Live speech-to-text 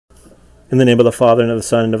In the name of the Father, and of the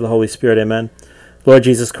Son, and of the Holy Spirit, amen. Lord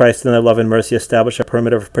Jesus Christ, in thy love and mercy, establish a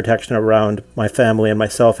perimeter of protection around my family and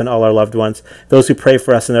myself and all our loved ones, those who pray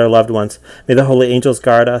for us and their loved ones. May the holy angels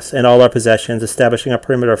guard us and all our possessions, establishing a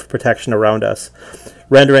perimeter of protection around us,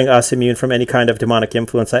 rendering us immune from any kind of demonic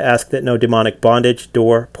influence. I ask that no demonic bondage,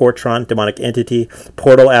 door, portron, demonic entity,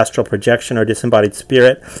 portal, astral projection, or disembodied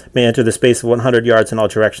spirit may enter the space of 100 yards in all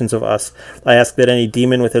directions of us. I ask that any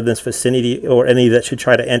demon within this vicinity or any that should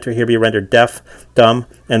try to enter here be rendered deaf, dumb,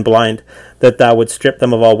 and blind, that thou would strip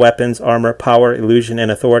them of all weapons, armor, power, illusion,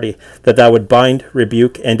 and authority, that thou would bind,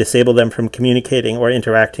 rebuke, and disable them from communicating or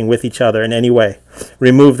interacting with each other in any way.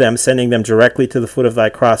 Remove them, sending them directly to the foot of thy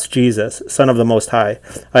cross, Jesus, Son of the Most High.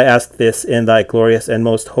 I ask this in thy glorious and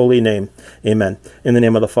most holy name. Amen. In the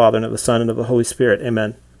name of the Father, and of the Son, and of the Holy Spirit.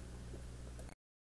 Amen.